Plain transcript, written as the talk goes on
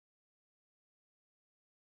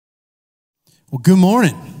Well, good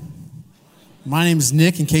morning. My name is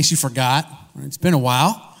Nick, in case you forgot. It's been a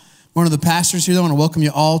while. I'm one of the pastors here. I want to welcome you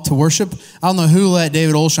all to worship. I don't know who let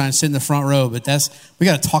David Olshine sit in the front row, but we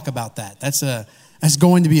got to talk about that. That's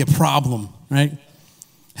going to be a problem, right?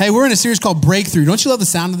 Hey, we're in a series called Breakthrough. Don't you love the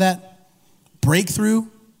sound of that? Breakthrough?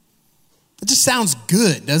 It just sounds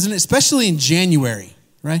good, doesn't it? Especially in January,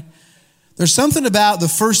 right? There's something about the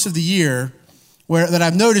first of the year that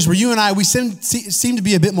I've noticed where you and I, we seem to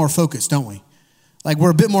be a bit more focused, don't we? Like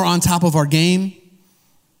we're a bit more on top of our game.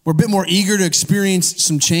 We're a bit more eager to experience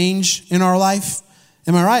some change in our life.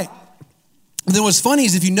 Am I right? And then what's funny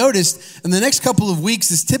is if you noticed, in the next couple of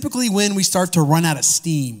weeks is typically when we start to run out of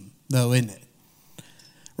steam, though, isn't it?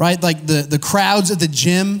 Right? Like the crowds at the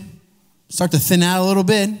gym start to thin out a little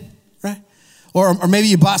bit, right? Or maybe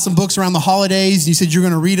you bought some books around the holidays and you said you're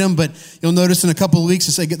going to read them, but you'll notice in a couple of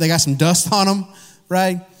weeks they got some dust on them,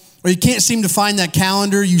 right? Or you can't seem to find that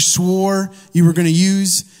calendar you swore you were going to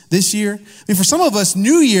use this year. I mean, for some of us,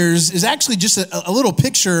 New Year's is actually just a little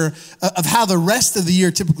picture of how the rest of the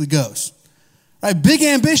year typically goes. Right? Big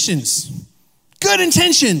ambitions, good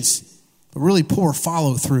intentions, but really poor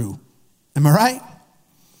follow through. Am I right?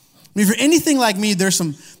 I mean, if you're anything like me, there's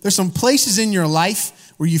some places in your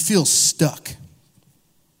life where you feel stuck.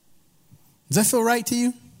 Does that feel right to you?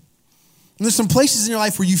 And there's some places in your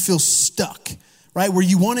life where you feel stuck. Right, where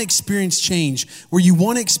you want to experience change, where you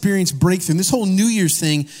want to experience breakthrough. And this whole New Year's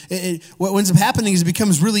thing, what ends up happening is it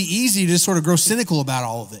becomes really easy to sort of grow cynical about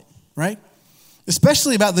all of it, right?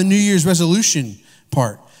 Especially about the New Year's resolution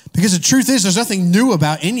part. Because the truth is, there's nothing new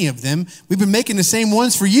about any of them. We've been making the same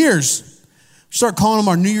ones for years. We start calling them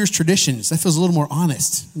our New Year's traditions. That feels a little more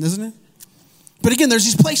honest, doesn't it? But again, there's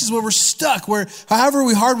these places where we're stuck, where however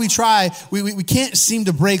hard we try, we can't seem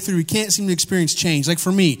to break through. We can't seem to experience change. Like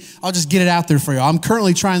for me, I'll just get it out there for you. I'm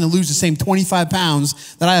currently trying to lose the same 25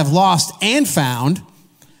 pounds that I have lost and found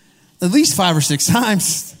at least 5 or 6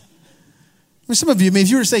 times. I mean, some of you, if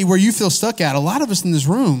you were to say where you feel stuck at, a lot of us in this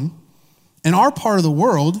room, in our part of the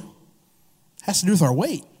world, has to do with our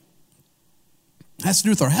weight. It has to do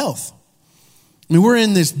with our health. I mean, we're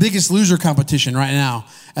in this Biggest Loser competition right now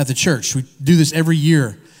at the church. We do this every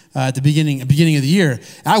year at the beginning of the year.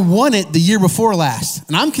 I won it the year before last,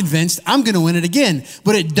 and I'm convinced I'm going to win it again.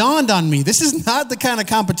 But it dawned on me, this is not the kind of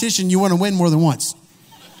competition you want to win more than once.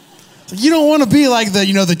 You don't want to be like the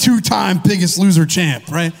 2-time Biggest Loser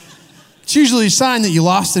champ, right? It's usually a sign that you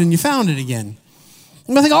lost it and you found it again.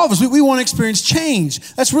 And I think all of us, we want to experience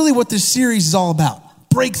change. That's really what this series is all about.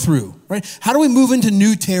 Breakthrough, right? How do we move into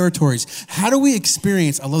new territories? How do we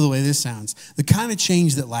experience, I love the way this sounds, the kind of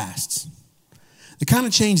change that lasts, the kind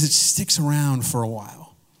of change that sticks around for a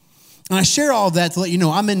while? And I share all of that to let you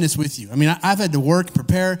know I'm in this with you. I mean, I've had to work,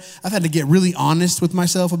 prepare. I've had to get really honest with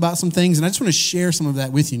myself about some things, and I just want to share some of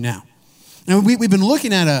that with you now. And we've been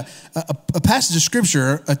looking at a passage of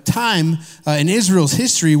Scripture, a time in Israel's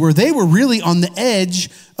history where they were really on the edge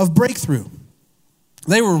of breakthrough.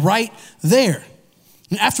 They were right there.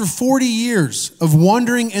 And after 40 years of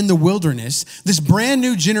wandering in the wilderness, this brand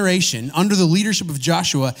new generation under the leadership of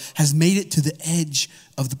Joshua has made it to the edge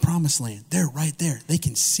of the promised land. They're right there. They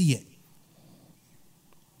can see it.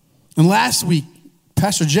 And last week,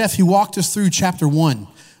 Pastor Jeff, he walked us through chapter 1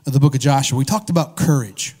 of the book of Joshua. We talked about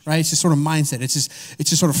courage, right? It's this sort of mindset. It's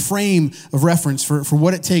this sort of frame of reference for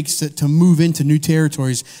what it takes to move into new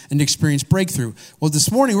territories and to experience breakthrough. Well,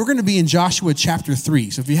 this morning, we're going to be in Joshua chapter 3.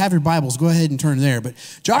 So if you have your Bibles, go ahead and turn there. But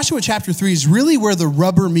Joshua chapter 3 is really where the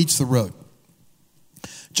rubber meets the road.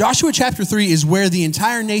 Joshua chapter 3 is where the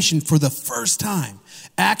entire nation, for the first time,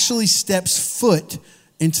 actually steps foot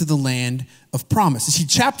into the land of promise. You see,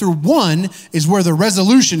 chapter 1 is where the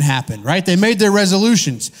resolution happened, right? They made their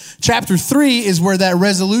resolutions. Chapter 3 is where that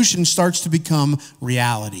resolution starts to become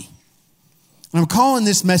reality. And I'm calling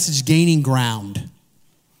this message Gaining Ground,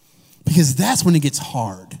 because that's when it gets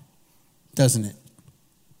hard, doesn't it?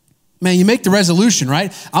 Man, you make the resolution,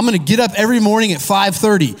 right? I'm going to get up every morning at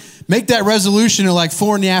 5:30. Make that resolution at like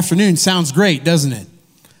 4 p.m. Sounds great, doesn't it?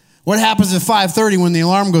 What happens at 5:30 when the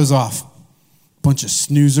alarm goes off? Bunch of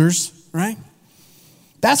snoozers, right?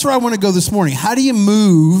 That's where I want to go this morning. How do you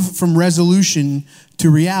move from resolution to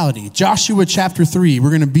reality? Joshua chapter 3, we're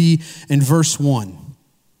going to be in verse 1.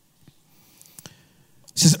 It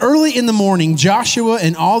says, early in the morning, Joshua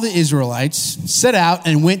and all the Israelites set out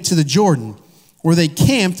and went to the Jordan, where they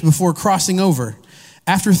camped before crossing over.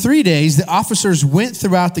 After 3 days, the officers went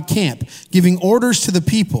throughout the camp, giving orders to the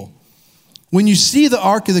people. When you see the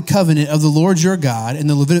Ark of the Covenant of the Lord your God and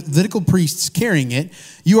the Levitical priests carrying it,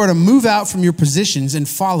 you are to move out from your positions and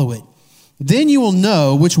follow it. Then you will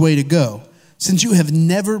know which way to go, since you have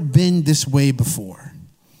never been this way before.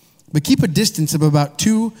 But keep a distance of about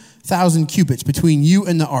 2,000 cubits between you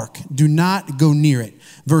and the ark. Do not go near it.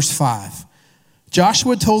 Verse 5.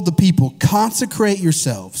 Joshua told the people, consecrate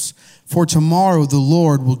yourselves, for tomorrow the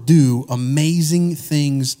Lord will do amazing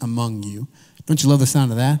things among you. Don't you love the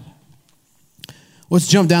sound of that? Let's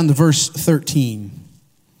jump down to verse 13.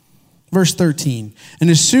 Verse 13. And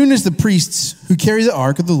as soon as the priests who carry the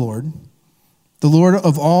ark of the Lord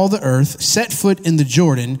of all the earth, set foot in the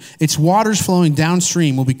Jordan, its waters flowing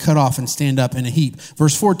downstream will be cut off and stand up in a heap.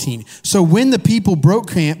 Verse 14. So when the people broke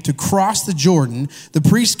camp to cross the Jordan, the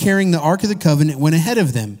priests carrying the Ark of the Covenant went ahead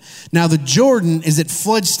of them. Now the Jordan is at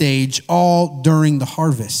flood stage all during the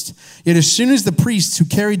harvest. Yet as soon as the priests who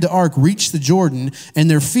carried the ark reached the Jordan and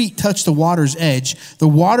their feet touched the water's edge, the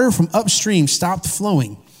water from upstream stopped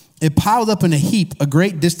flowing. It piled up in a heap a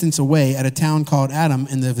great distance away at a town called Adam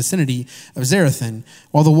in the vicinity of Zarethan,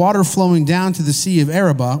 while the water flowing down to the Sea of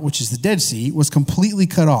Arabah, which is the Dead Sea, was completely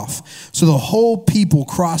cut off. So the whole people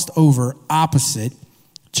crossed over opposite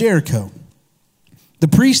Jericho. The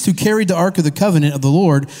priest who carried the Ark of the Covenant of the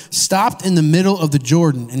Lord stopped in the middle of the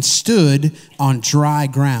Jordan and stood on dry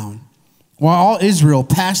ground, while all Israel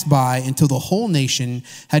passed by until the whole nation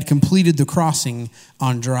had completed the crossing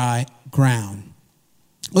on dry ground.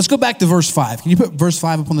 Let's go back to verse 5. Can you put verse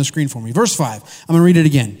 5 up on the screen for me? Verse 5. I'm going to read it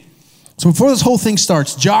again. So before this whole thing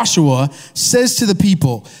starts, Joshua says to the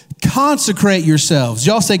people, consecrate yourselves.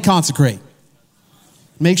 Y'all say consecrate.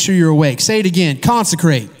 Make sure you're awake. Say it again.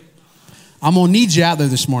 Consecrate. I'm going to need you out there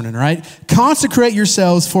this morning, all right? Consecrate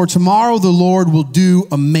yourselves, for tomorrow the Lord will do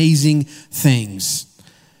amazing things.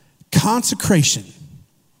 Consecration.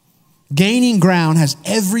 Gaining ground has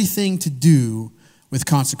everything to do with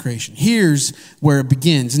consecration. Here's where it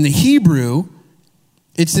begins. In the Hebrew,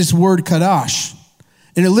 it's this word kadash.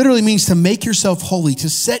 And it literally means to make yourself holy, to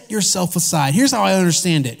set yourself aside. Here's how I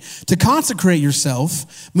understand it. To consecrate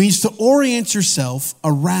yourself means to orient yourself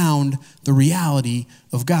around the reality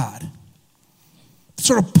of God. To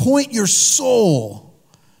sort of point your soul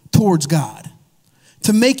towards God.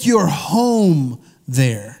 To make your home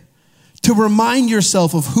there. To remind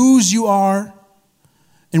yourself of whose you are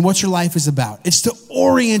and what your life is about. It's to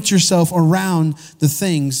orient yourself around the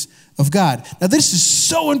things of God. Now, this is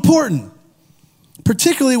so important,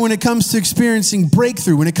 particularly when it comes to experiencing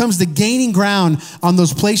breakthrough, when it comes to gaining ground on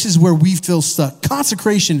those places where we feel stuck.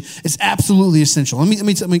 Consecration is absolutely essential. Let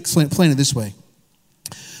me explain it this way.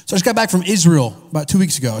 So I just got back from Israel about 2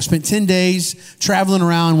 weeks ago. I spent 10 days traveling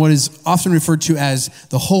around what is often referred to as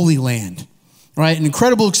the Holy Land. Right, an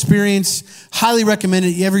incredible experience. Highly recommend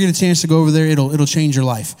it. You ever get a chance to go over there, it'll change your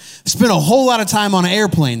life. Spent a whole lot of time on an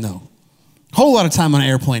airplane, though. Whole lot of time on an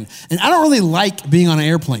airplane. And I don't really like being on an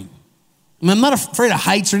airplane. I mean, I'm not afraid of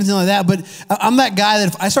heights or anything like that, but I'm that guy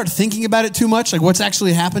that if I start thinking about it too much, like what's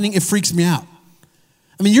actually happening, it freaks me out.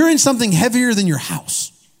 I mean, you're in something heavier than your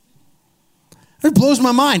house. It blows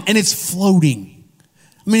my mind, and it's floating.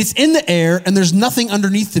 I mean, it's in the air, and there's nothing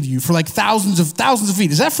underneath of you for like thousands of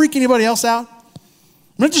feet. Does that freak anybody else out?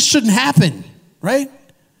 I mean, it just shouldn't happen, right?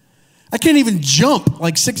 I can't even jump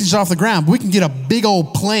like 6 inches off the ground, but we can get a big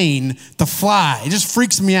old plane to fly. It just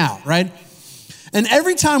freaks me out, right? And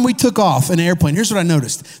every time we took off in an airplane, here's what I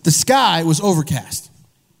noticed. The sky was overcast,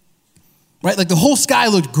 right? Like the whole sky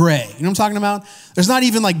looked gray. You know what I'm talking about? There's not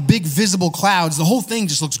even like big visible clouds. The whole thing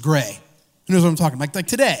just looks gray. You know what I'm talking about? Like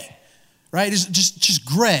today, right? It's just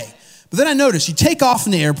gray. But then I noticed you take off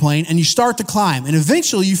in the airplane and you start to climb, and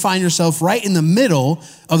eventually you find yourself right in the middle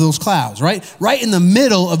of those clouds, right? Right in the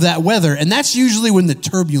middle of that weather, and that's usually when the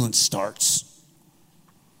turbulence starts.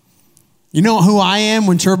 You know who I am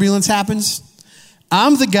when turbulence happens?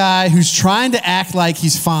 I'm the guy who's trying to act like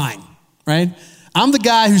he's fine, right? I'm the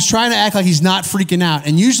guy who's trying to act like he's not freaking out.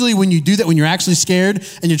 And usually when you do that, when you're actually scared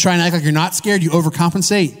and you're trying to act like you're not scared, you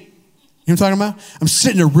overcompensate. You know what I'm talking about? I'm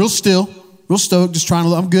sitting there real still, real stoked, just trying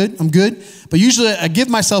to, I'm good. But usually I give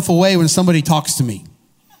myself away when somebody talks to me.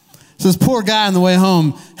 So this poor guy on the way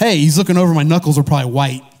home, hey, he's looking over, my knuckles are probably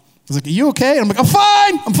white. He's like, are you okay? And I'm like, I'm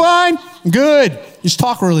fine, I'm good. You just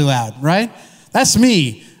talk really loud, right? That's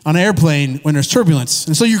me on an airplane when there's turbulence.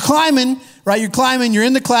 And so you're climbing, right? You're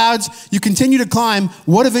in the clouds, you continue to climb.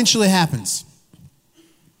 What eventually happens?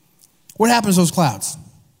 What happens to those clouds?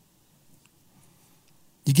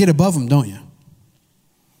 You get above them, don't you?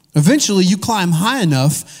 Eventually, you climb high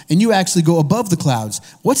enough and you actually go above the clouds.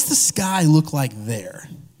 What's the sky look like there?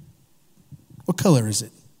 What color is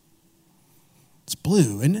it? It's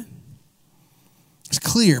blue, isn't it? It's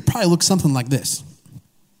clear. It probably looks something like this.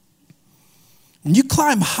 When you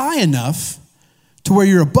climb high enough to where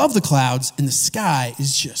you're above the clouds and the sky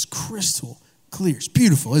is just crystal clear. It's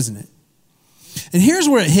beautiful, isn't it? And here's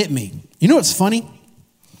where it hit me. You know what's funny?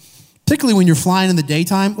 particularly when you're flying in the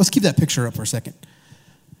daytime. Let's keep that picture up for a second.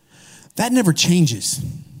 That never changes.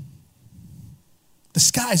 The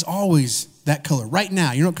sky is always that color. Right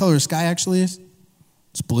now, you know what color the sky actually is?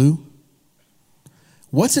 It's blue.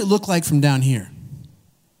 What's it look like from down here?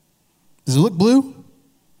 Does it look blue?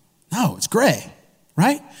 No, it's gray,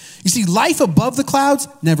 right? You see, life above the clouds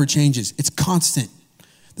never changes. It's constant.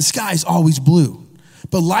 The sky is always blue.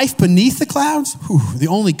 But life beneath the clouds, the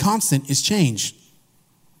only constant is change.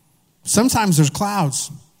 Sometimes there's clouds.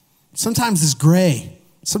 Sometimes it's gray.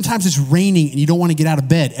 Sometimes it's raining and you don't want to get out of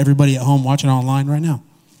bed. Everybody at home watching online right now.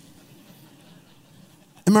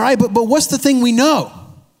 Am I right? But what's the thing we know?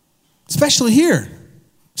 Especially here.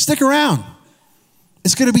 Stick around.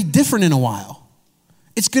 It's going to be different in a while.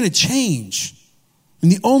 It's going to change.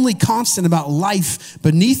 And the only constant about life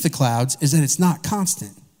beneath the clouds is that it's not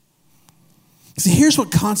constant. See, here's what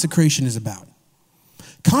consecration is about.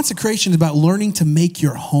 Consecration is about learning to make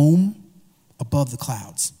your home above the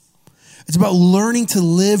clouds. It's about learning to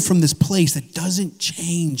live from this place that doesn't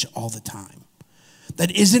change all the time,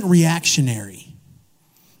 that isn't reactionary,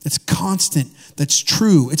 that's constant, that's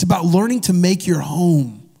true. It's about learning to make your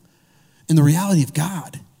home in the reality of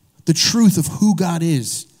God, the truth of who God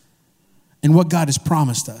is and what God has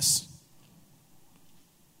promised us.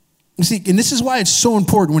 You see, and this is why it's so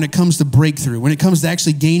important when it comes to breakthrough, when it comes to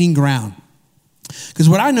actually gaining ground. Because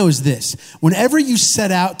what I know is this: whenever you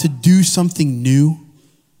set out to do something new,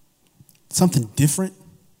 something different,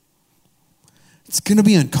 it's going to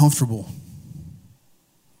be uncomfortable.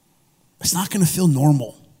 It's not going to feel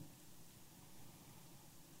normal.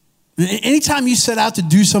 Anytime you set out to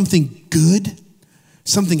do something good,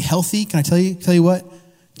 something healthy, can I tell you what?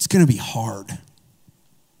 It's going to be hard.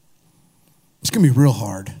 It's going to be real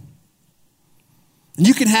hard. And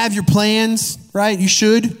you can have your plans, right? You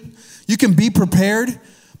should. You can be prepared,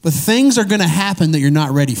 but things are going to happen that you're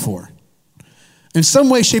not ready for. In some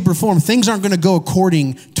way, shape, or form, things aren't going to go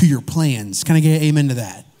according to your plans. Can I get an amen to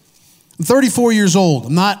that? I'm 34 years old.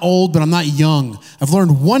 I'm not old, but I'm not young. I've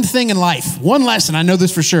learned one thing in life, one lesson, I know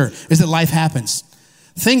this for sure, is that life happens.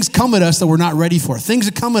 Things come at us that we're not ready for. Things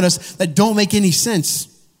that come at us that don't make any sense.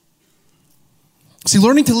 See,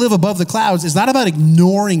 learning to live above the clouds is not about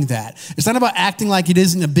ignoring that. It's not about acting like it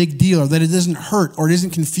isn't a big deal or that it doesn't hurt or it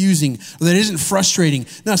isn't confusing or that it isn't frustrating. No,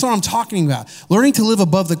 that's not what I'm talking about. Learning to live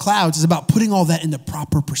above the clouds is about putting all that into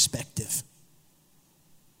proper perspective.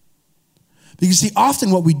 Because see,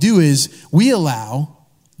 often what we do is we allow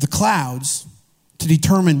the clouds to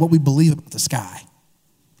determine what we believe about the sky.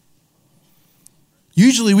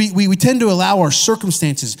 Usually we tend to allow our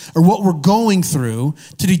circumstances or what we're going through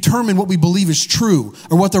to determine what we believe is true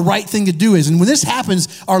or what the right thing to do is. And when this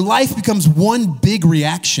happens, our life becomes one big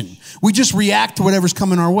reaction. We just react to whatever's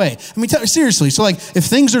coming our way. I mean, seriously. So like if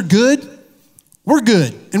things are good, we're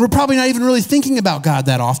good. And we're probably not even really thinking about God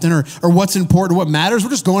that often or what's important or what matters. We're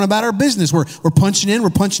just going about our business. We're punching in, we're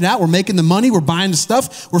punching out, we're making the money, we're buying the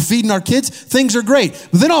stuff, we're feeding our kids. Things are great.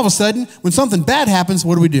 But then all of a sudden, when something bad happens,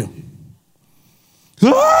 what do?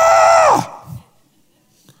 Ah!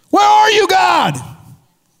 Where are you, God?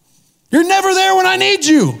 You're never there when I need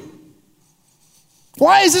you.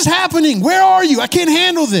 Why is this happening? Where are you? I can't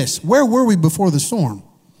handle this. Where were we before the storm?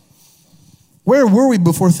 Where were we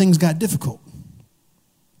before things got difficult?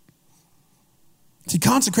 See,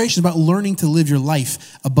 consecration is about learning to live your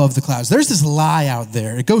life above the clouds. There's this lie out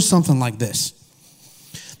there. It goes something like this.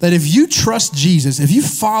 That if you trust Jesus, if you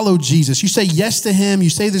follow Jesus, you say yes to him, you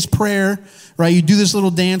say this prayer, right? You do this little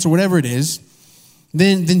dance or whatever it is,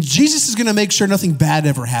 then Jesus is going to make sure nothing bad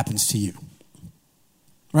ever happens to you,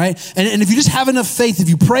 right? And if you just have enough faith, if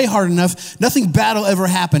you pray hard enough, nothing bad will ever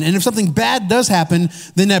happen. And if something bad does happen,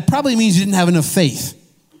 then that probably means you didn't have enough faith.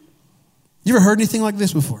 You ever heard anything like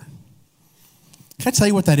this before? Can I tell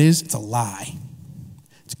you what that is? It's a lie.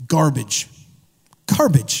 It's garbage.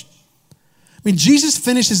 Garbage. I mean, Jesus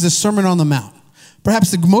finishes the Sermon on the Mount,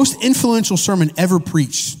 perhaps the most influential sermon ever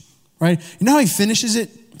preached, right? You know how he finishes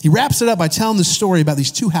it? He wraps it up by telling the story about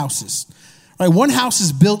these two houses, right? One house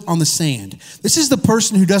is built on the sand. This is the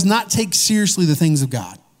person who does not take seriously the things of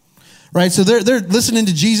God, right? So they're listening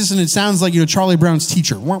to Jesus, and it sounds like, Charlie Brown's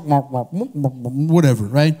teacher, whatever,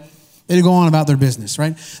 right? They go on about their business,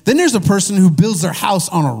 right? Then there's the person who builds their house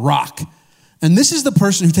on a rock. And this is the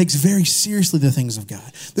person who takes very seriously the things of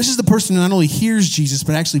God. This is the person who not only hears Jesus,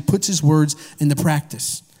 but actually puts his words into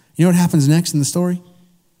practice. You know what happens next in the story?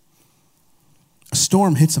 A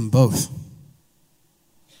storm hits them both.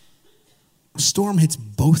 A storm hits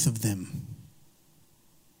both of them.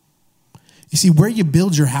 You see, where you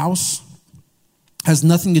build your house has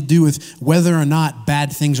nothing to do with whether or not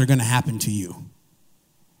bad things are going to happen to you.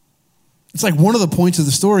 It's like one of the points of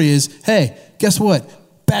the story is, hey, guess what?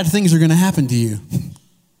 Bad things are going to happen to you.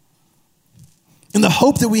 And the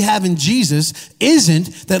hope that we have in Jesus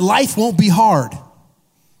isn't that life won't be hard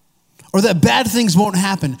or that bad things won't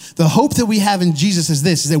happen. The hope that we have in Jesus is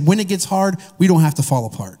this, is that when it gets hard, we don't have to fall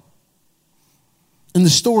apart. In the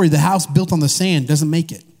story, the house built on the sand doesn't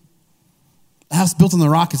make it. The house built on the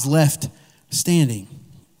rock is left standing.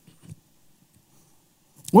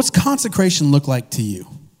 What's consecration look like to you?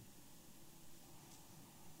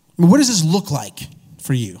 I mean, what does this look like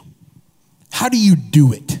for you? How do you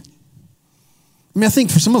do it? I mean, I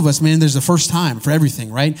think for some of us, man, there's a first time for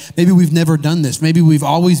everything, right? Maybe we've never done this. Maybe we've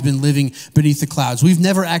always been living beneath the clouds. We've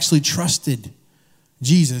never actually trusted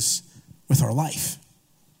Jesus with our life.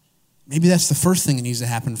 Maybe that's the first thing that needs to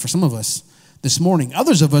happen for some of us this morning.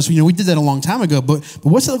 Others of us, we did that a long time ago, but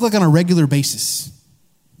what's it look like on a regular basis?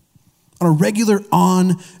 On a regular,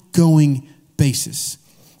 ongoing basis.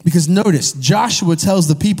 Because notice, Joshua tells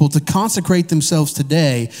the people to consecrate themselves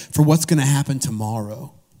today for what's going to happen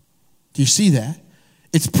tomorrow. Do you see that?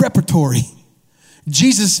 It's preparatory.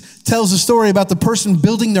 Jesus tells a story about the person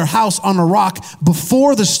building their house on a rock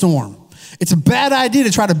before the storm. It's a bad idea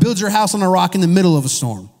to try to build your house on a rock in the middle of a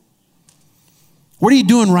storm. What are you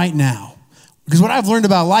doing right now? Because what I've learned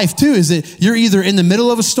about life too is that you're either in the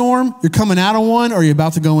middle of a storm, you're coming out of one, or you're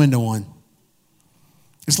about to go into one.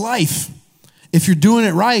 It's life. If you're doing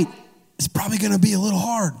it right, it's probably going to be a little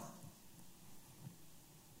hard.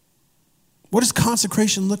 What does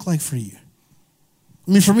consecration look like for you?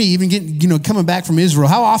 I mean, for me, even coming back from Israel,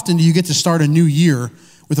 how often do you get to start a new year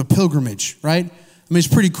with a pilgrimage, right? I mean, it's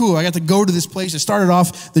pretty cool. I got to go to this place. I started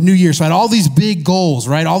off the new year. So I had all these big goals,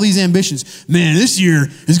 right? All these ambitions. Man, this year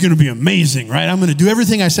is going to be amazing, right? I'm going to do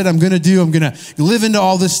everything I said I'm going to do. I'm going to live into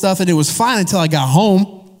all this stuff. And it was fine until I got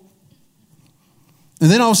home. And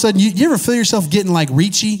then all of a sudden, you ever feel yourself getting like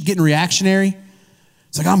reachy, getting reactionary?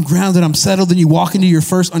 It's like, I'm grounded, I'm settled. Then you walk into your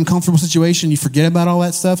first uncomfortable situation. You forget about all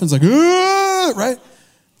that stuff. And it's like, right?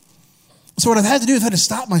 So what I've had to do is I've had to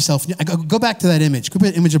stop myself. I go back to that image. Go put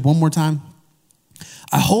that image up one more time.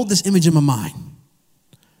 I hold this image in my mind.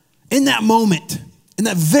 In that moment, in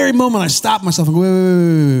that very moment, I stop myself and go,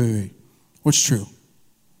 wait. What's true?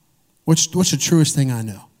 What's the truest thing I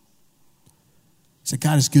know? It's that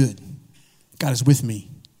God is good. God is with me.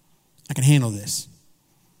 I can handle this.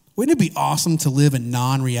 Wouldn't it be awesome to live a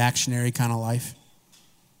non-reactionary kind of life?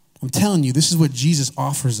 I'm telling you, this is what Jesus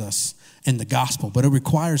offers us in the gospel, but it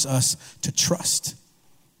requires us to trust,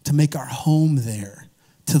 to make our home there,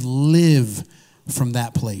 to live from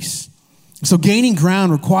that place. So gaining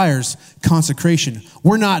ground requires consecration.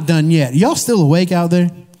 We're not done yet. Y'all still awake out there?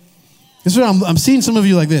 This is what I'm seeing some of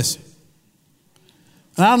you like this.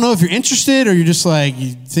 And I don't know if you're interested or you're just like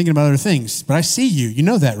you're thinking about other things, but I see you. You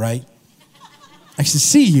know that, right? I can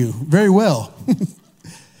see you very well.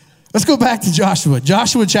 Let's go back to Joshua.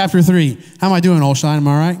 Joshua chapter 3. How am I doing, Olshine? Am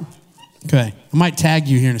I all right? Okay. I might tag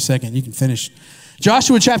you here in a second. You can finish.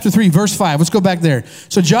 Joshua chapter 3, verse 5. Let's go back there.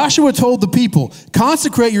 So Joshua told the people,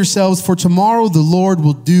 consecrate yourselves, for tomorrow the Lord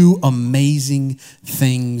will do amazing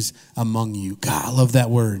things among you. God, I love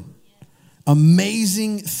that word.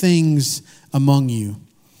 Amazing things among you.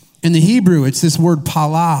 In the Hebrew, it's this word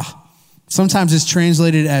palah. Sometimes it's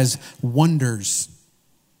translated as wonders.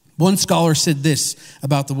 One scholar said this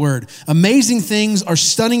about the word. Amazing things are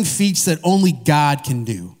stunning feats that only God can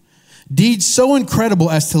do. Deeds so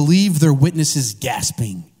incredible as to leave their witnesses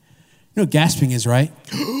gasping. You know what gasping is, right?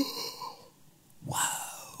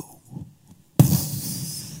 Wow.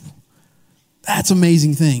 That's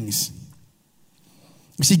amazing things.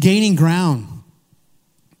 You see, gaining ground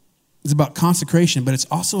is about consecration, but it's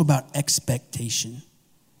also about expectation.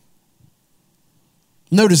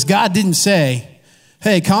 Notice God didn't say,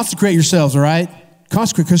 hey, consecrate yourselves, all right?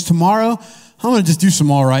 Consecrate, because tomorrow I'm going to just do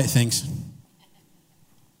some all right things.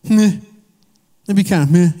 Meh. It'd be kind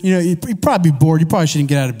of meh. You'd probably be bored. You probably shouldn't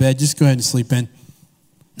get out of bed. Just go ahead and sleep in.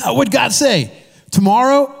 No, what'd God say?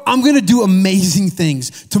 Tomorrow, I'm going to do amazing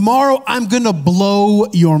things. Tomorrow, I'm going to blow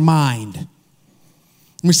your mind.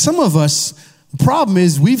 I mean, some of us, the problem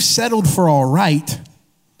is we've settled for all right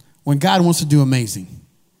when God wants to do amazing.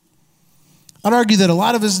 I'd argue that a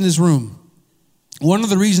lot of us in this room, one of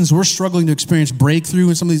the reasons we're struggling to experience breakthrough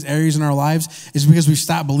in some of these areas in our lives is because we've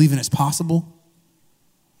stopped believing it's possible.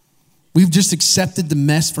 We've just accepted the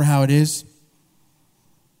mess for how it is.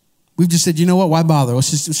 We've just said, you know what, why bother?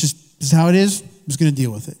 This is how it is. I'm just going to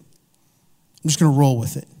deal with it. I'm just going to roll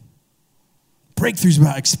with it. Breakthrough is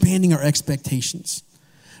about expanding our expectations.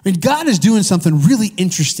 I mean, God is doing something really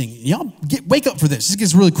interesting. Y'all wake up for this. This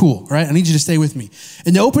gets really cool, all right? I need you to stay with me.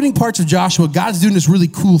 In the opening parts of Joshua, God's doing this really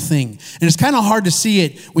cool thing. And it's kind of hard to see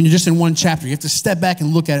it when you're just in one chapter. You have to step back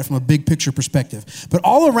and look at it from a big picture perspective. But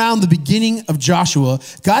all around the beginning of Joshua,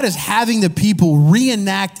 God is having the people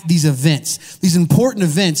reenact these events, these important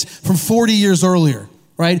events from 40 years earlier,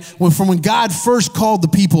 right? From when God first called the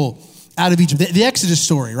people out of Egypt. The Exodus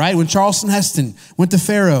story, right? When Charleston Heston went to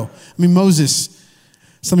Pharaoh. Moses.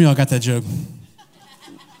 Some of y'all got that joke.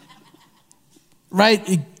 Right?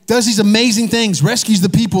 He does these amazing things, rescues the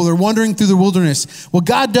people. They're wandering through the wilderness. What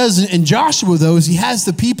God does in Joshua, though, is he has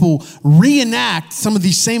the people reenact some of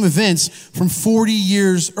these same events from 40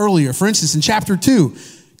 years earlier. For instance, in chapter 2,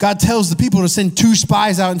 God tells the people to send 2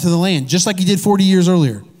 spies out into the land, just like he did 40 years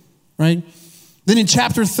earlier. Right? Then in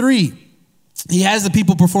chapter 3, he has the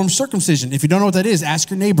people perform circumcision. If you don't know what that is,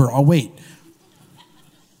 ask your neighbor. I'll wait.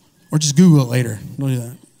 Or just Google it later. Don't do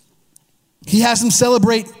that. He has them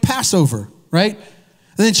celebrate Passover, right? And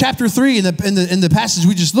then chapter 3, in the passage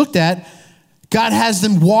we just looked at, God has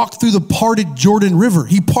them walk through the parted Jordan River.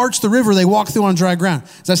 He parts the river, they walk through on dry ground.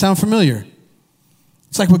 Does that sound familiar?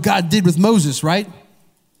 It's like what God did with Moses, right?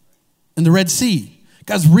 In the Red Sea.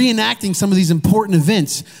 God's reenacting some of these important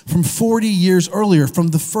events from 40 years earlier, from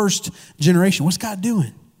the first generation. What's God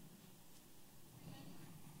doing?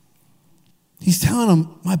 He's telling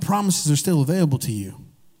them, my promises are still available to you.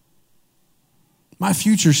 My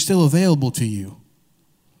future is still available to you.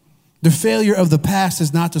 The failure of the past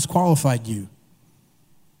has not disqualified you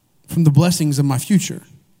from the blessings of my future.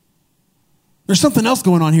 There's something else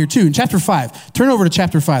going on here too. In chapter 5, turn over to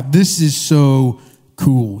chapter 5. This is so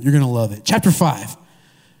cool. You're going to love it. Chapter 5,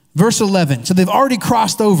 verse 11. So they've already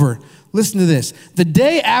crossed over. Listen to this. The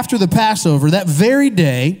day after the Passover, that very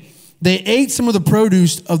day, they ate some of the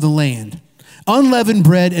produce of the land. Unleavened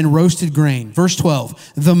bread and roasted grain. Verse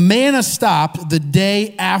 12, the manna stopped the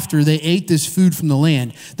day after they ate this food from the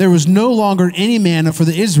land. There was no longer any manna for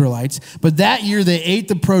the Israelites, but that year they ate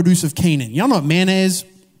the produce of Canaan. Y'all know what manna is?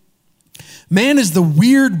 Manna is the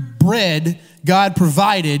weird bread God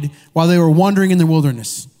provided while they were wandering in the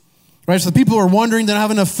wilderness. Right? So the people are wandering, they don't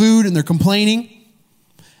have enough food, and they're complaining.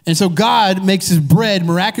 And so God makes his bread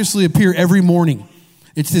miraculously appear every morning.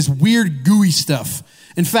 It's this weird gooey stuff.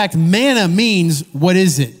 In fact, manna means, what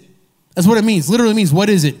is it? That's what it means. Literally means, what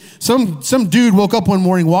is it? Some dude woke up one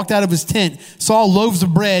morning, walked out of his tent, saw loaves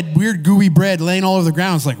of bread, weird gooey bread laying all over the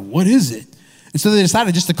ground. It's like, what is it? And so they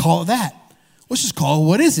decided just to call it that. Let's just call it,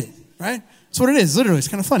 what is it? Right? That's what it is. Literally, it's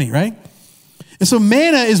kind of funny, right? And so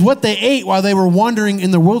manna is what they ate while they were wandering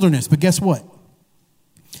in the wilderness. But guess what?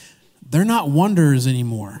 They're not wanderers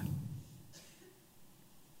anymore.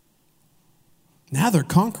 Now they're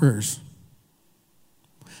conquerors.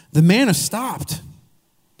 The manna stopped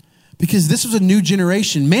because this was a new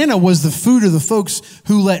generation. Manna was the food of the folks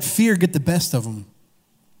who let fear get the best of them.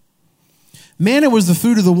 Manna was the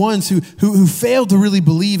food of the ones who failed to really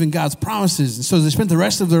believe in God's promises. And so they spent the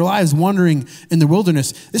rest of their lives wandering in the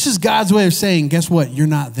wilderness. This is God's way of saying, guess what? You're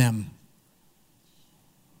not them.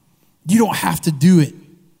 You don't have to do it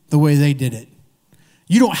the way they did it.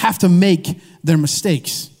 You don't have to make their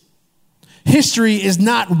mistakes. History is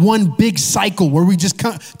not one big cycle where we just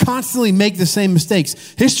constantly make the same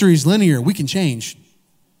mistakes. History is linear. We can change.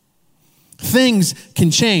 Things can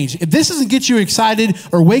change. If this doesn't get you excited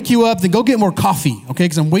or wake you up, then go get more coffee, okay?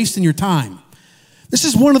 Because I'm wasting your time. This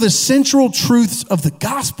is one of the central truths of the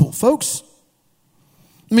gospel, folks.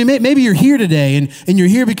 I mean, maybe you're here today and you're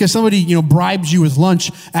here because somebody, bribes you with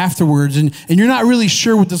lunch afterwards and you're not really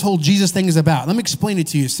sure what this whole Jesus thing is about. Let me explain it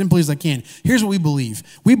to you as simply as I can. Here's what we believe.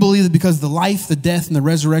 We believe that because of the life, the death, and the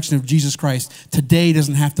resurrection of Jesus Christ, today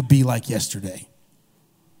doesn't have to be like yesterday.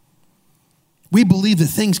 We believe that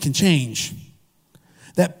things can change,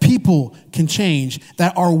 that people can change,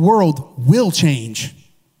 that our world will change.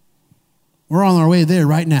 We're on our way there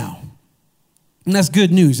right now. And that's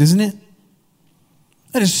good news, isn't it?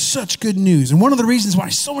 That is such good news. And one of the reasons why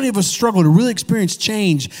so many of us struggle to really experience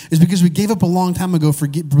change is because we gave up a long time ago for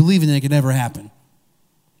believing that it could ever happen.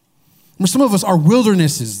 For some of us, our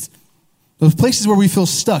wildernesses, those places where we feel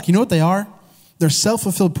stuck, you know what they are? They're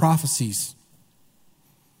self-fulfilled prophecies.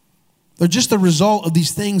 They're just the result of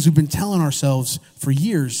these things we've been telling ourselves for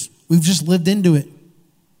years. We've just lived into it.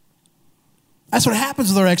 That's what happens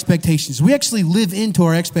with our expectations. We actually live into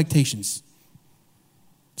our expectations.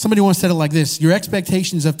 Somebody once said it like this: your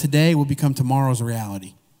expectations of today will become tomorrow's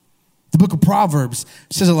reality. The book of Proverbs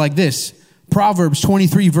says it like this. Proverbs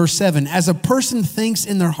 23, verse 7. As a person thinks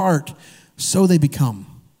in their heart, so they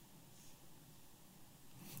become.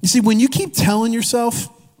 You see, when you keep telling yourself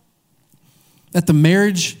that the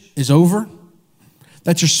marriage is over,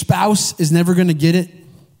 that your spouse is never going to get it,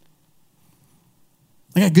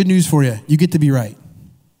 I got good news for you. You get to be right.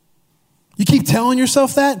 You keep telling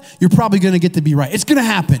yourself that, you're probably going to get to be right. It's going to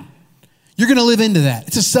happen. You're going to live into that.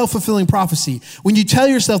 It's a self-fulfilling prophecy. When you tell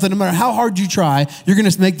yourself that no matter how hard you try, you're going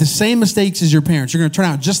to make the same mistakes as your parents. You're going to turn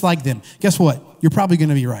out just like them. Guess what? You're probably going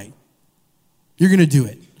to be right. You're going to do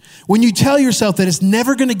it. When you tell yourself that it's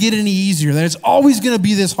never going to get any easier, that it's always going to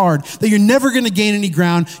be this hard, that you're never going to gain any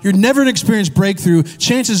ground, you're never going to experience breakthrough,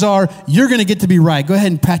 chances are you're going to get to be right. Go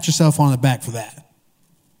ahead and pat yourself on the back for that.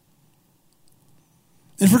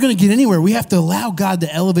 And if we're going to get anywhere, we have to allow God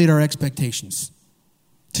to elevate our expectations,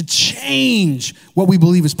 to change what we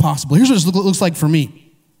believe is possible. Here's what it looks like for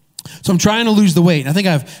me. So I'm trying to lose the weight. I think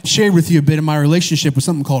I've shared with you a bit in my relationship with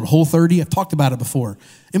something called Whole30. I've talked about it before.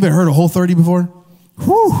 Anybody heard of Whole30 before?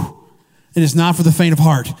 Whew. It is not for the faint of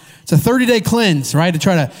heart. It's a 30-day cleanse, right? To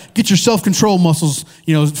try to get your self-control muscles,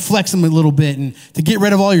 flex them a little bit and to get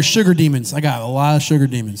rid of all your sugar demons. I got a lot of sugar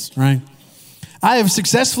demons, right? I have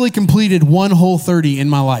successfully completed one Whole30 in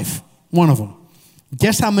my life. One of them.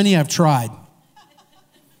 Guess how many I've tried?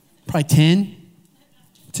 Probably 10.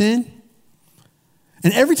 10.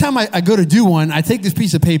 And every time I go to do one, I take this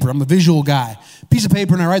piece of paper. I'm a visual guy. Piece of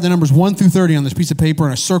paper, and I write the numbers 1 through 30 on this piece of paper,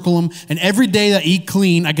 and I circle them. And every day that I eat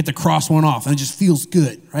clean, I get to cross one off, and it just feels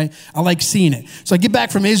good, right? I like seeing it. So I get back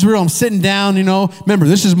from Israel. I'm sitting down, Remember,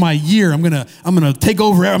 this is my year. I'm gonna take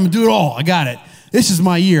over. I'm gonna do it all. I got it. This is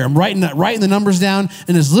my year. I'm writing the numbers down,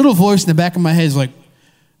 and this little voice in the back of my head is like,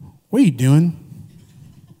 "What are you doing?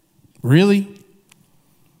 Really?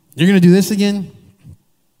 You're gonna do this again?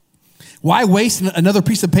 Why waste another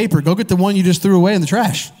piece of paper? Go get the one you just threw away in the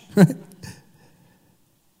trash."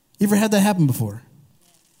 You ever had that happen before?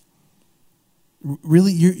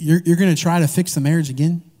 Really, you're going to try to fix the marriage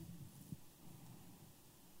again?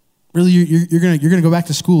 Really, you're going to go back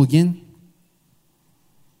to school again?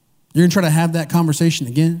 You're going to try to have that conversation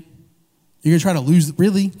again? You're going to try to lose?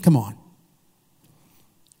 Really? Come on.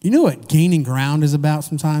 You know what gaining ground is about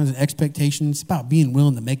sometimes, and expectations? It's about being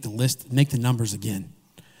willing to make the list, make the numbers again.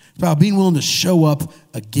 It's about being willing to show up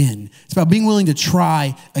again. It's about being willing to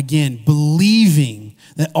try again, believing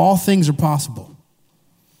that all things are possible.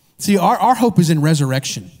 See, our hope is in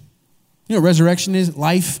resurrection. You know what resurrection is?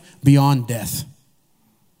 Life beyond death.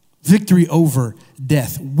 Victory over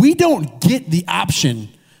death. We don't get the option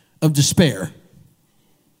of despair.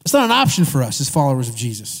 It's not an option for us as followers of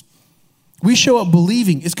Jesus. We show up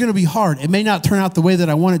believing it's going to be hard. It may not turn out the way that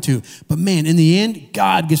I want it to, but man, in the end,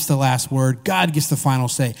 God gets the last word. God gets the final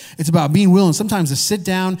say. It's about being willing sometimes to sit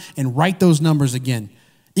down and write those numbers again,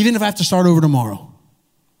 even if I have to start over tomorrow.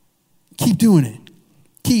 Keep doing it.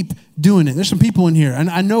 Keep doing it. There's some people in here, and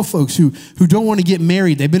I know folks who don't want to get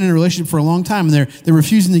married. They've been in a relationship for a long time, and they're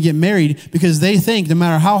refusing to get married because they think no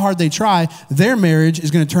matter how hard they try, their marriage is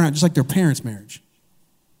going to turn out just like their parents' marriage.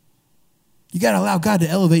 You got to allow God to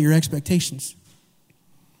elevate your expectations.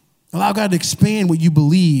 Allow God to expand what you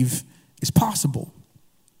believe is possible.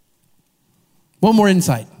 One more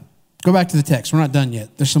insight. Go back to the text. We're not done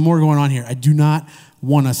yet. There's some more going on here. I do not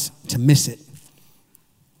want us to miss it.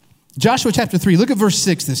 Joshua chapter 3. Look at verse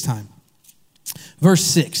 6 this time. Verse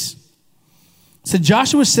 6. It said,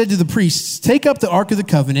 Joshua said to the priests, "Take up the Ark of the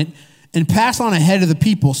Covenant and pass on ahead of the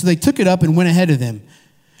people." So they took it up and went ahead of them.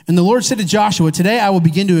 And the Lord said to Joshua, "Today I will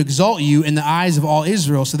begin to exalt you in the eyes of all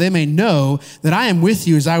Israel, so they may know that I am with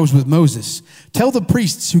you as I was with Moses. Tell the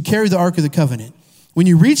priests who carry the Ark of the Covenant, when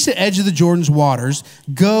you reach the edge of the Jordan's waters,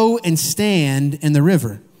 go and stand in the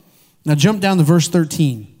river." Now jump down to verse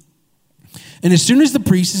 13. "And as soon as the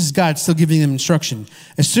priests," this is God still giving them instruction,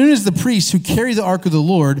 "as soon as the priests who carry the ark of the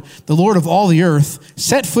Lord of all the earth,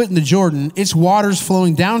 set foot in the Jordan, its waters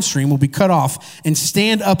flowing downstream will be cut off and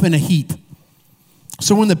stand up in a heap.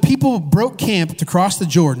 So when the people broke camp to cross the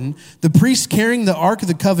Jordan, the priests carrying the Ark of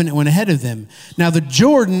the Covenant went ahead of them. Now the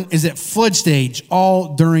Jordan is at flood stage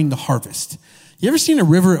all during the harvest." You ever seen a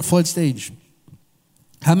river at flood stage?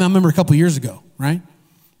 I remember a couple years ago, right?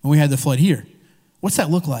 When we had the flood here. What's that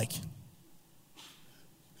look like?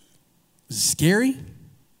 Is it scary?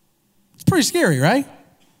 It's pretty scary, right?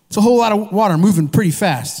 It's a whole lot of water moving pretty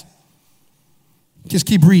fast. Just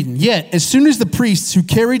keep reading. "Yet, as soon as the priests who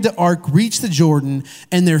carried the ark reached the Jordan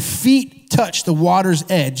and their feet touched the water's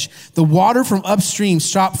edge, the water from upstream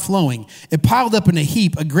stopped flowing. It piled up in a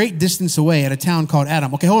heap a great distance away at a town called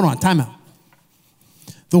Adam." Okay, hold on, time out.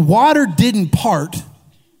 The water didn't part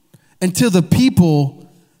until the people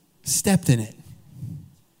stepped in it.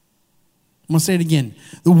 I'm going to say it again.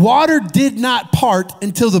 The water did not part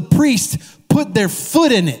until the priests put their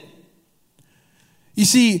foot in it. You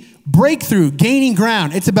see, breakthrough, gaining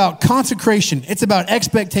ground, it's about consecration. It's about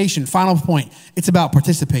expectation. Final point, it's about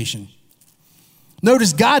participation.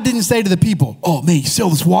 Notice God didn't say to the people, oh, man, you see all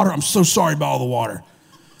this water? I'm so sorry about all the water.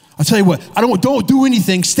 I'll tell you what, don't do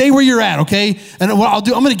anything. Stay where you're at, okay? And what I'll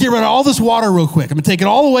do, I'm going to get rid of all this water real quick. I'm going to take it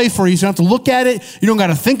all away for you so you don't have to look at it. You don't got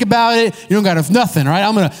to think about it. You don't got to nothing, all right?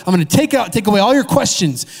 I'm going to take away all your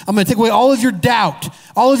questions. I'm going to take away all of your doubt,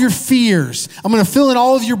 all of your fears. I'm going to fill in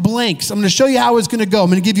all of your blanks. I'm going to show you how it's going to go.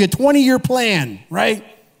 I'm going to give you a 20-year plan, right?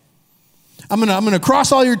 I'm going to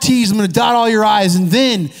cross all your T's. I'm going to dot all your I's, and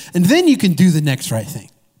then you can do the next right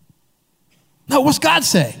thing. Now, what's God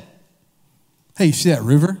say? Hey, you see that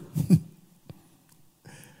river?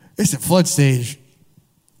 It's at flood stage.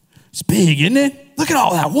 It's big, isn't it? Look at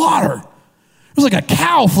all that water. There's like a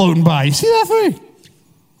cow floating by. You see that thing?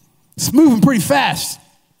 It's moving pretty fast.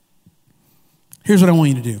 Here's what I want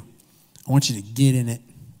you to do. I want you to get in it.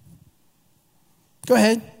 Go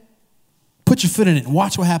ahead. Put your foot in it and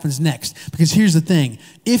watch what happens next. Because here's the thing.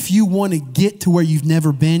 If you want to get to where you've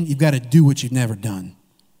never been, you've got to do what you've never done.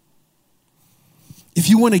 If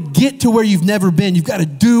you want to get to where you've never been, you've got to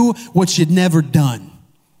do what you've never done.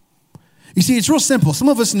 You see, it's real simple. Some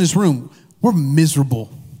of us in this room, we're miserable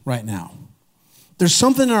right now. There's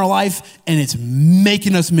something in our life, and it's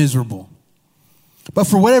making us miserable. But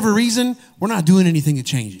for whatever reason, we're not doing anything to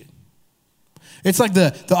change it. It's like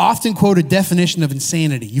the often quoted definition of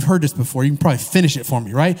insanity. You've heard this before. You can probably finish it for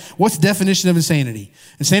me, right? What's the definition of insanity?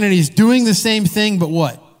 Insanity is doing the same thing, but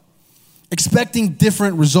what? Expecting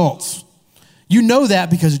different results. You know that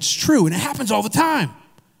because it's true, and it happens all the time.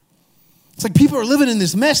 It's like people are living in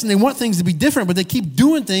this mess, and they want things to be different, but they keep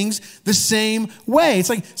doing things the same way. It's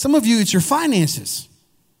like some of you, it's your finances.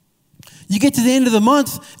 You get to the end of the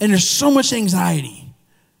month, and there's so much anxiety.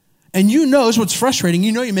 And you know, it's what's frustrating.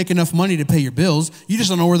 You know you make enough money to pay your bills. You just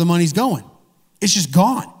don't know where the money's going. It's just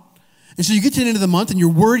gone. And so you get to the end of the month, and you're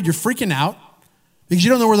worried, you're freaking out, because you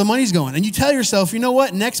don't know where the money's going. And you tell yourself, you know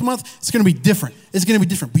what, next month, it's going to be different. It's going to be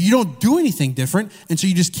different. But you don't do anything different, and so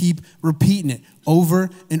you just keep repeating it over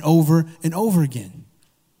and over and over again.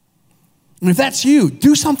 And if that's you,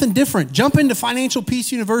 do something different. Jump into Financial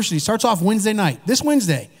Peace University. Starts off Wednesday night, this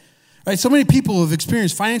Wednesday. Right? So many people have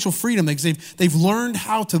experienced financial freedom because they've learned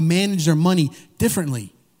how to manage their money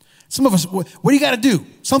differently. Some of us, what do you got to do?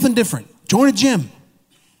 Something different. Join a gym.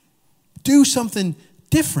 Do something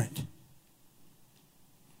different.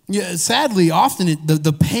 Yeah, sadly, often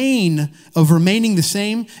the pain of remaining the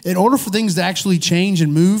same, in order for things to actually change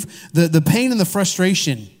and move, the pain and the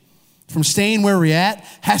frustration from staying where we're at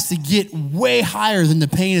has to get way higher than the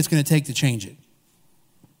pain it's going to take to change it.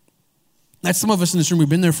 That's some of us in this room. We've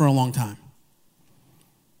been there for a long time.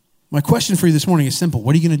 My question for you this morning is simple.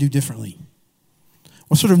 What are you going to do differently?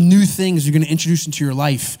 What sort of new things are you going to introduce into your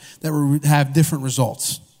life that will have different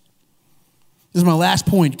results? This is my last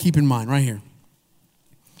point to keep in mind right here.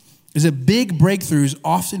 Is that big breakthroughs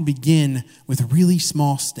often begin with really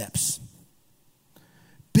small steps.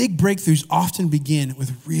 Big breakthroughs often begin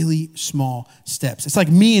with really small steps. It's like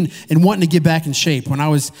me and wanting to get back in shape. When I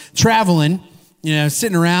was traveling,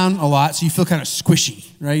 sitting around a lot, so you feel kind of squishy,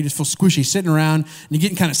 right? You just feel squishy sitting around, and you're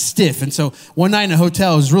getting kind of stiff. And so one night in a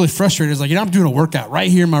hotel, I was really frustrated. I was like, I'm doing a workout right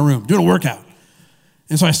here in my room, doing a workout.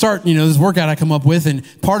 And so I start, this workout I come up with, and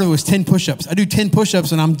part of it was 10 push-ups. I do 10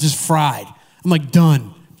 push-ups, and I'm just fried. I'm like,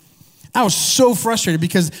 done. I was so frustrated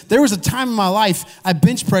because there was a time in my life I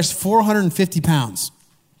bench pressed 450 pounds.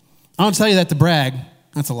 I don't tell you that to brag.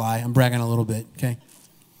 That's a lie. I'm bragging a little bit, okay?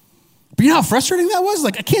 But you know how frustrating that was?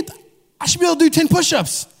 Like, I should be able to do 10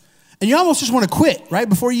 push-ups. And you almost just want to quit right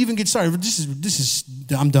before you even get started.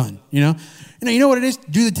 I'm done, you know what it is?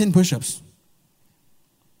 Do the 10 push-ups.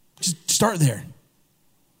 Just start there.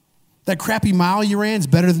 That crappy mile you ran is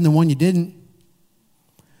better than the one you didn't.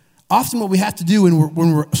 Often what we have to do when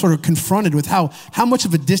we're sort of confronted with how much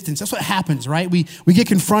of a distance, that's what happens, right? We get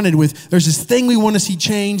confronted with, there's this thing we want to see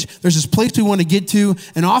change, there's this place we want to get to,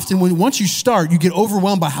 and often once you start, you get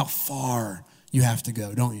overwhelmed by how far you have to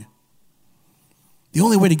go, don't you? The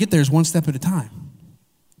only way to get there is one step at a time.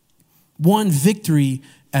 One victory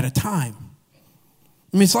at a time.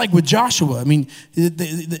 I mean, it's like with Joshua. I mean,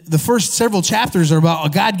 the first several chapters are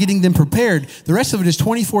about God getting them prepared. The rest of it is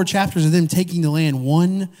 24 chapters of them taking the land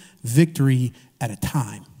one victory at a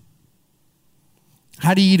time.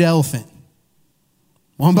 How do you eat an elephant?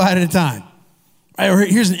 One bite at a time.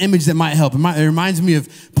 Here's an image that might help. It reminds me of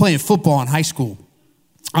playing football in high school.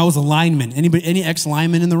 I was a lineman. Any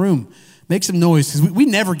ex-lineman in the room? Make some noise, because we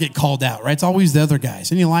never get called out, right? It's always the other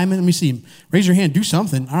guys. Any linemen? Let me see him. Raise your hand. Do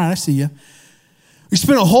something. All right, I see you. We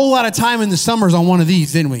spent a whole lot of time in the summers on one of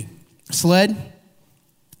these, didn't we? Sled.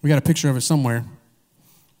 We got a picture of it somewhere.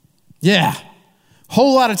 Yeah.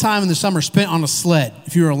 Whole lot of time in the summer spent on a sled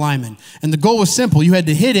if you were a lineman. And the goal was simple. You had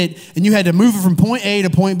to hit it, and you had to move it from point A to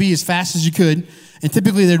point B as fast as you could. And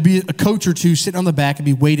typically there'd be a coach or two sitting on the back and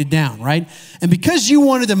be weighted down, right? And because you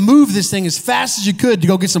wanted to move this thing as fast as you could to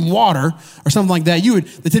go get some water or something like that,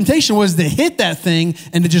 the temptation was to hit that thing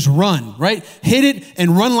and to just run, right? Hit it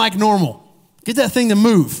and run like normal. Get that thing to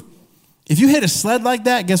move. If you hit a sled like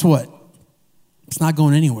that, guess what? It's not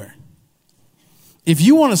going anywhere. If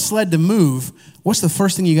you want a sled to move, what's the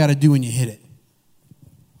first thing you got to do when you hit it?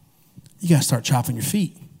 You got to start chopping your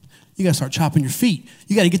feet. You got to start chopping your feet.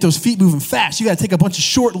 You got to get those feet moving fast. You got to take a bunch of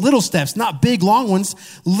short little steps, not big, long ones,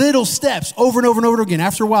 little steps over and over and over again.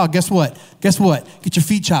 After a while, guess what? Get your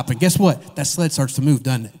feet chopping. Guess what? That sled starts to move,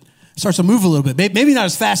 doesn't it? It starts to move a little bit. Maybe not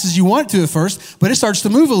as fast as you want it to at first, but it starts to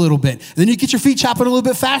move a little bit. And then you get your feet chopping a little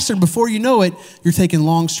bit faster, and before you know it, you're taking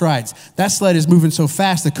long strides. That sled is moving so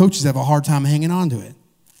fast, the coaches have a hard time hanging on to it.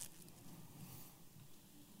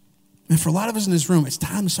 And for a lot of us in this room, it's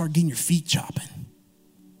time to start getting your feet chopping.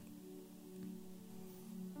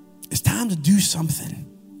 It's time to do something.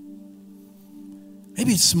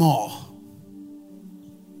 Maybe it's small.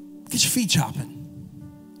 Get your feet chopping.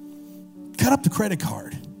 Cut up the credit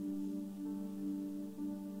card.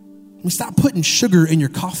 Stop putting sugar in your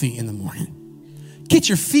coffee in the morning. Get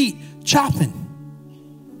your feet chopping.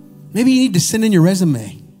 Maybe you need to send in your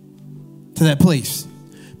resume to that place.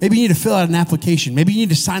 Maybe you need to fill out an application. Maybe you need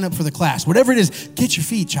to sign up for the class. Whatever it is, get your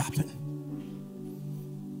feet chopping.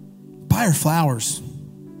 Buy her flowers.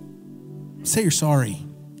 Say you're sorry.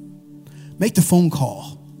 Make the phone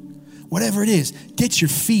call. Whatever it is, get your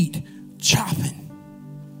feet chopping.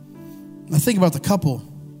 Now think about the couple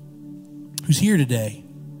who's here today.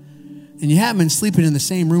 And you haven't been sleeping in the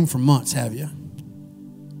same room for months, have you?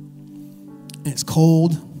 And it's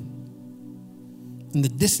cold. And the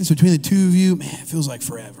distance between the two of you, man, it feels like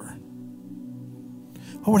forever.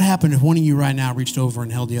 What would happen if one of you right now reached over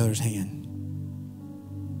and held the other's hand?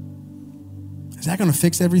 Is that going to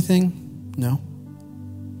fix everything? No.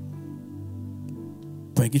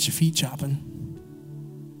 But get your feet chopping.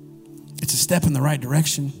 It's a step in the right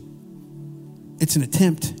direction. It's an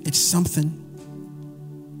attempt. It's something.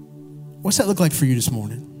 What's that look like for you this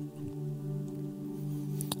morning?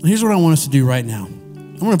 And here's what I want us to do right now. I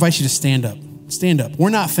want to invite you to stand up. Stand up.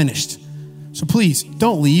 We're not finished. So please,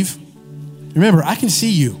 don't leave. Remember, I can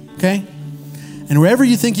see you, okay? And wherever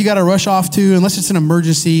you think you got to rush off to, unless it's an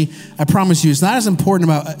emergency, I promise you, it's not as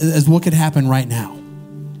important as what could happen right now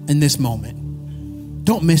in this moment.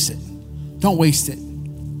 Don't miss it. Don't waste it.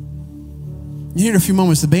 Here in a few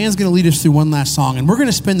moments, the band's going to lead us through one last song, and we're going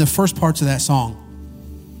to spend the first parts of that song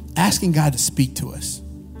asking God to speak to us.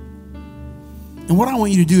 And what I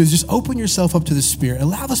want you to do is just open yourself up to the Spirit.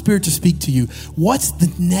 Allow the Spirit to speak to you. What's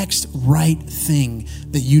the next right thing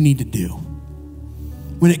that you need to do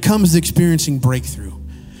when it comes to experiencing breakthrough?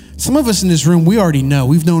 Some of us in this room, we already know.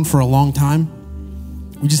 We've known for a long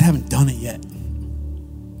time. We just haven't done it yet.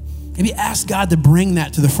 Maybe ask God to bring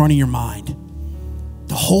that to the front of your mind,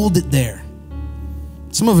 to hold it there.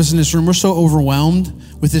 Some of us in this room, we're so overwhelmed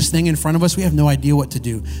with this thing in front of us, we have no idea what to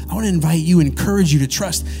do. I want to invite you, encourage you to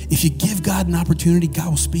trust. If you give God an opportunity, God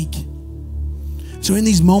will speak. So in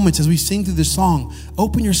these moments, as we sing through this song,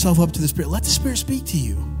 open yourself up to the Spirit. Let the Spirit speak to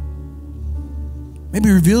you.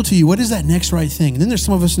 Maybe reveal to you, what is that next right thing? And then there's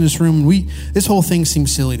some of us in this room, and this whole thing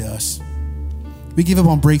seems silly to us. We gave up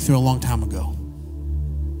on breakthrough a long time ago.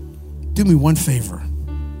 Do me one favor.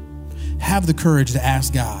 Have the courage to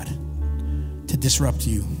ask God to disrupt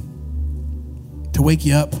you, to wake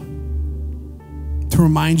you up, to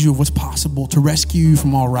remind you of what's possible, to rescue you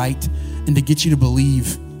from all right, and to get you to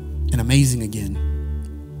believe in amazing again.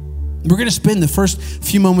 We're going to spend the first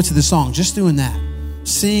few moments of the song just doing that.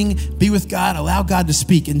 Sing, be with God, allow God to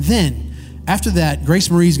speak. And then after that, Grace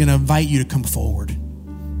Marie is going to invite you to come forward,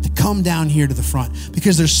 to come down here to the front,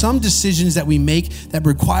 because there's some decisions that we make that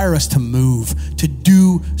require us to move, to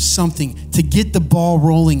do something, to get the ball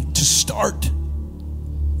rolling, to start.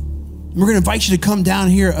 We're going to invite you to come down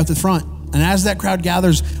here at the front. And as that crowd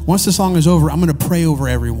gathers, once the song is over, I'm going to pray over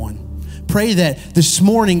everyone. Pray that this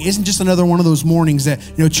morning isn't just another one of those mornings that,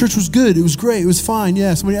 church was good, it was great, it was fine,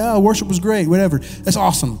 yeah, worship was great, whatever. That's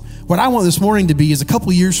awesome. What I want this morning to be is a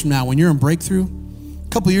couple years from now when you're in breakthrough, a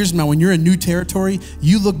couple years from now when you're in new territory,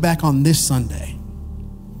 you look back on this Sunday.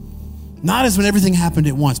 Not as when everything happened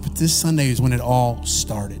at once, but this Sunday is when it all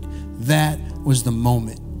started. That was the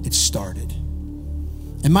moment it started.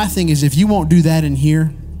 And my thing is, if you won't do that in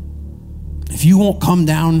here, if you won't come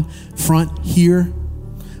down front here,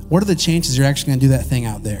 what are the chances you're actually going to do that thing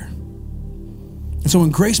out there? And so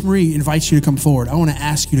when Grace Marie invites you to come forward, I want to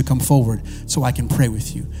ask you to come forward so I can pray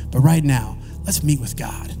with you. But right now, let's meet with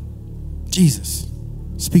God. Jesus,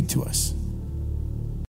 speak to us.